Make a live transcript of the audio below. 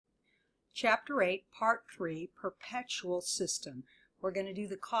Chapter 8, Part 3, Perpetual System. We're going to do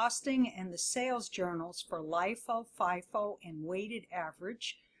the costing and the sales journals for LIFO, FIFO, and weighted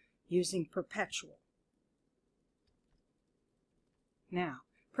average using Perpetual. Now,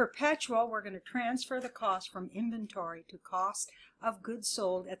 Perpetual, we're going to transfer the cost from inventory to cost of goods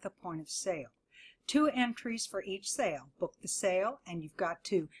sold at the point of sale. 2 entries for each sale. Book the sale, and you've got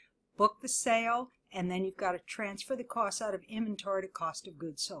to book the sale, and then you've got to transfer the cost out of inventory to cost of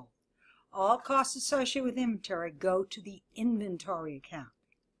goods sold. All costs associated with inventory go to the inventory account.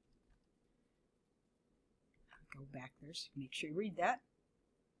 Go back there, so make sure you read that.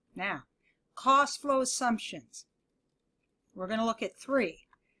 Now, cost flow assumptions. We're going to look at 3.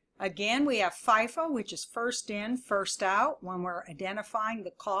 Again, we have FIFO, which is first in, first out when we're identifying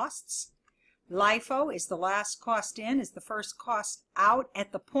the costs. LIFO is the last cost in, is the first cost out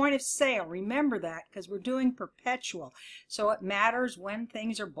at the point of sale. Remember that because we're doing perpetual, so it matters when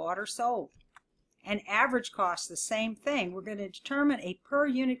things are bought or sold. And average cost, the same thing. We're going to determine a per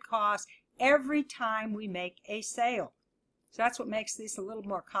unit cost every time we make a sale. So that's what makes this a little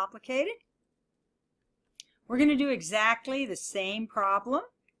more complicated. We're going to do exactly the same problem.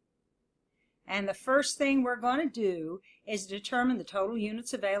 And the first thing we're going to do is determine the total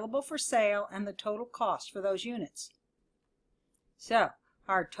units available for sale and the total cost for those units. So,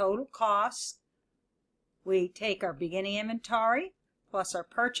 our total cost, we take our beginning inventory plus our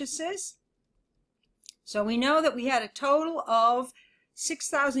purchases. So we know that we had a total of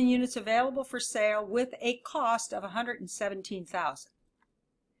 6,000 units available for sale with a cost of $117,000.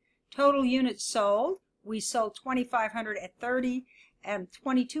 Total units sold, we sold 2,500 at 30 and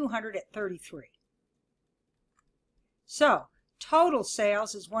 2,200 at 33. So, total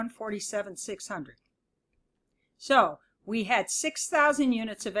sales is 147,600. So, we had 6,000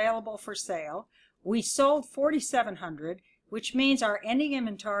 units available for sale. We sold 4,700, which means our ending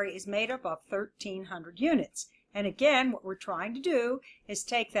inventory is made up of 1,300 units. And again, what we're trying to do is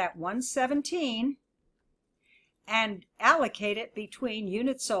take that 117 and allocate it between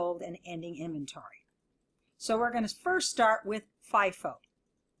units sold and ending inventory. So we're going to first start with FIFO.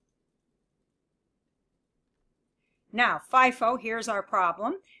 Now, FIFO, here's our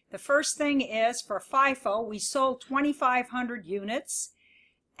problem. The first thing is for FIFO, we sold 2,500 units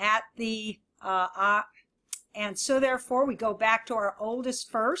at the, and so therefore we go back to our oldest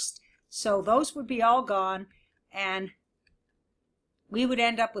first. So those would be all gone, and we would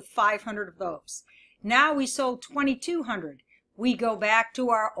end up with 500 of those. Now we sold 2,200. We go back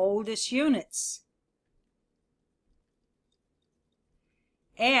to our oldest units.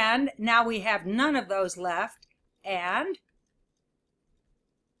 And now we have none of those left, and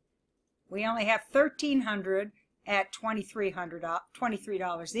we only have 1,300 at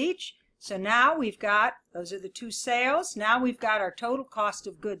 $23 each. So now we've got, those are the 2 sales. Now we've got our total cost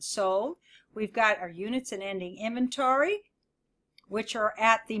of goods sold. We've got our units and ending inventory, which are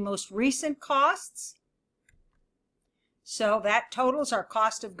at the most recent costs. So that totals our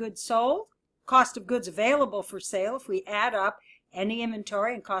cost of goods sold, cost of goods available for sale if we add up ending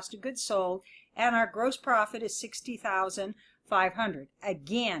inventory and cost of goods sold, and our gross profit is $60,500.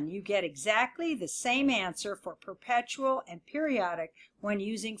 Again, you get exactly the same answer for perpetual and periodic when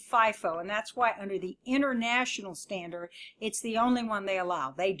using FIFO, and that's why under the international standard, it's the only one they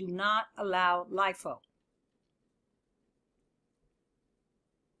allow. They do not allow LIFO.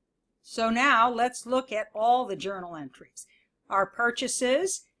 So now let's look at all the journal entries. Our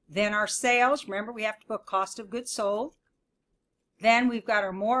purchases, then our sales. Remember, we have to put cost of goods sold. Then we've got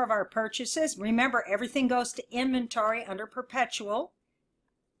more of our purchases. Remember, everything goes to inventory under perpetual.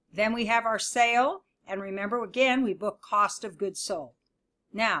 Then we have our sale, and remember, again, we book cost of goods sold.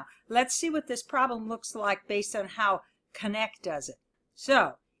 Now, let's see what this problem looks like based on how Connect does it.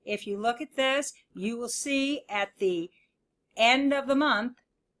 So, if you look at this, you will see at the end of the month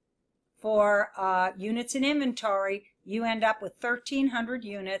for units in inventory, you end up with 1,300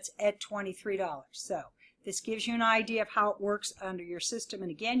 units at $23. So, this gives you an idea of how it works under your system.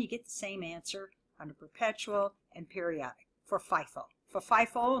 And again, you get the same answer under perpetual and periodic for FIFO. For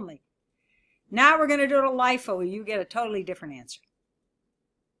FIFO only. Now we're going to do it a LIFO where you get a totally different answer.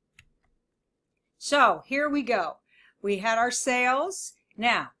 So here we go. We had our sales.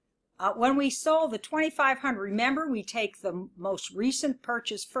 Now, when we sold the 2,500, remember we take the most recent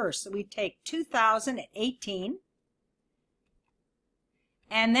purchase first. So we take 2,000 at 18.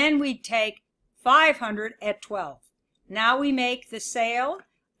 And then we take 500 at 12. Now we make the sale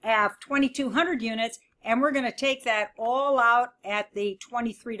of 2,200 units, and we're going to take that all out at the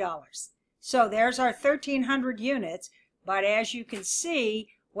 $23. So there's our 1,300 units, but as you can see,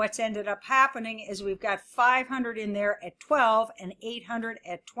 what's ended up happening is we've got 500 in there at 12 and 800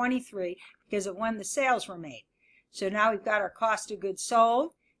 at 23 because of when the sales were made. So now we've got our cost of goods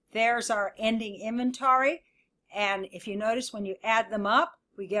sold. There's our ending inventory. And if you notice, when you add them up,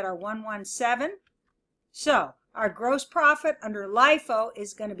 we get our 117. So our gross profit under LIFO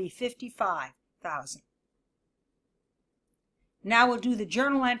is going to be $55,000. Now we'll do the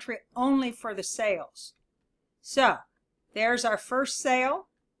journal entry only for the sales. So there's our first sale.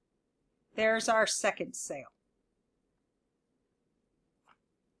 There's our second sale.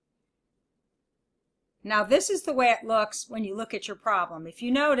 Now this is the way it looks when you look at your problem. If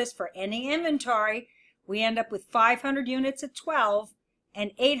you notice, for ending inventory, we end up with 500 units at 12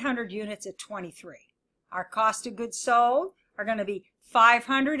 and 800 units at 23. Our cost of goods sold are going to be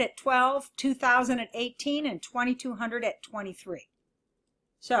 500 at 12, 2,000 at 18, and 2,200 at 23.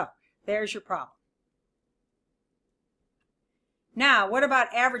 So there's your problem. Now, what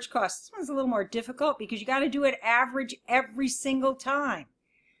about average cost? This one's a little more difficult because you got to do it average every single time.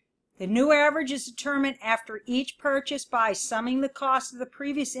 The new average is determined after each purchase by summing the cost of the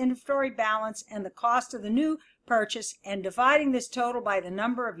previous inventory balance and the cost of the new purchase and dividing this total by the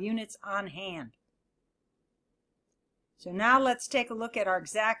number of units on hand. So now let's take a look at our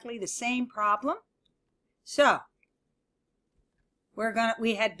exactly the same problem. So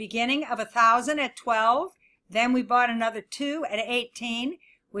we had beginning of 1,000 at 12, then we bought another 2 at 18,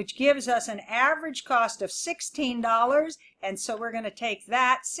 which gives us an average cost of $16, and so we're going to take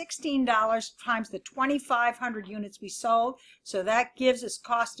that $16 times the 2,500 units we sold, so that gives us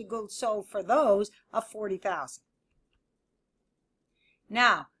cost of goods sold for those of $40,000.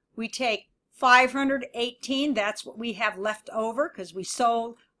 Now we take 518, that's what we have left over because we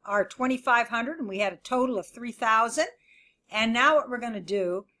sold our 2,500 and we had a total of 3,000. And now what we're going to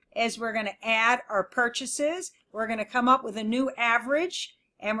do is we're going to add our purchases. We're going to come up with a new average,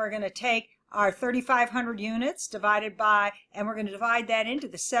 and we're going to take our 3,500 units divided by, and we're going to divide that into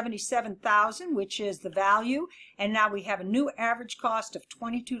the 77,000, which is the value. And now we have a new average cost of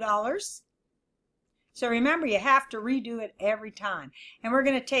 $22. So remember, you have to redo it every time. And we're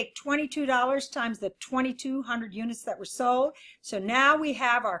going to take $22 times the 2,200 units that were sold. So now we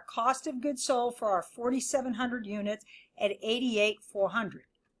have our cost of goods sold for our 4,700 units at $88,400.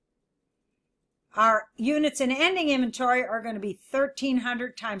 Our units in ending inventory are going to be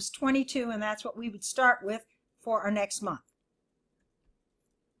 1,300 times 22, and that's what we would start with for our next month.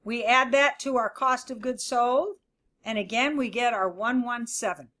 We add that to our cost of goods sold, and again we get our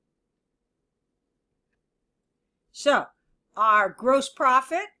 117. So our gross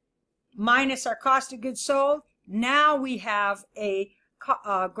profit minus our cost of goods sold, now we have a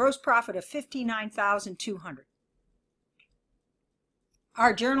gross profit of $59,200.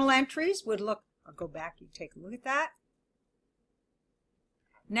 Our journal entries would look, I'll go back, you take a look at that.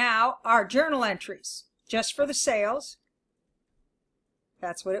 Now our journal entries, just for the sales,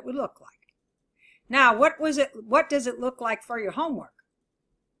 that's what it would look like. Now what does it look like for your homework?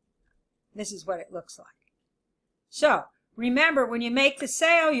 This is what it looks like. So remember, when you make the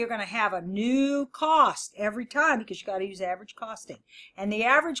sale, you're going to have a new cost every time because you got to use average costing. And the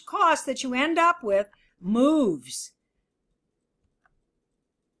average cost that you end up with moves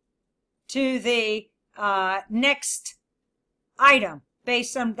to the next item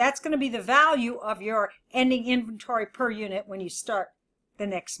based on, that's going to be the value of your ending inventory per unit when you start the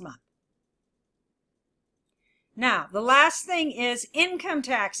next month. Now, the last thing is income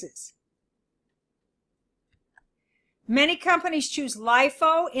taxes. Many companies choose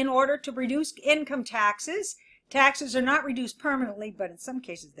LIFO in order to reduce income taxes. Taxes are not reduced permanently, but in some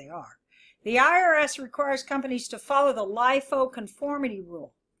cases they are. The IRS requires companies to follow the LIFO conformity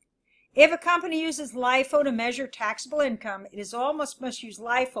rule. If a company uses LIFO to measure taxable income, it is almost must use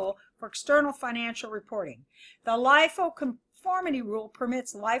LIFO for external financial reporting. The LIFO conformity rule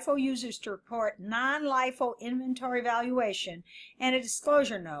permits LIFO users to report non-LIFO inventory valuation and a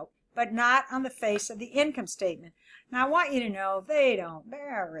disclosure note, but not on the face of the income statement. Now, I want you to know the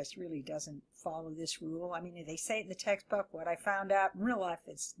IRS really doesn't follow this rule. I mean, they say it in the textbook. What I found out in real life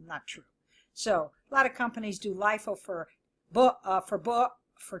is not true. So, a lot of companies do LIFO for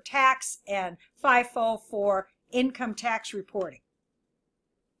tax and FIFO for income tax reporting.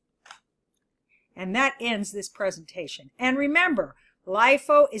 And that ends this presentation. And remember,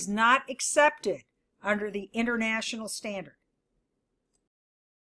 LIFO is not accepted under the international standard.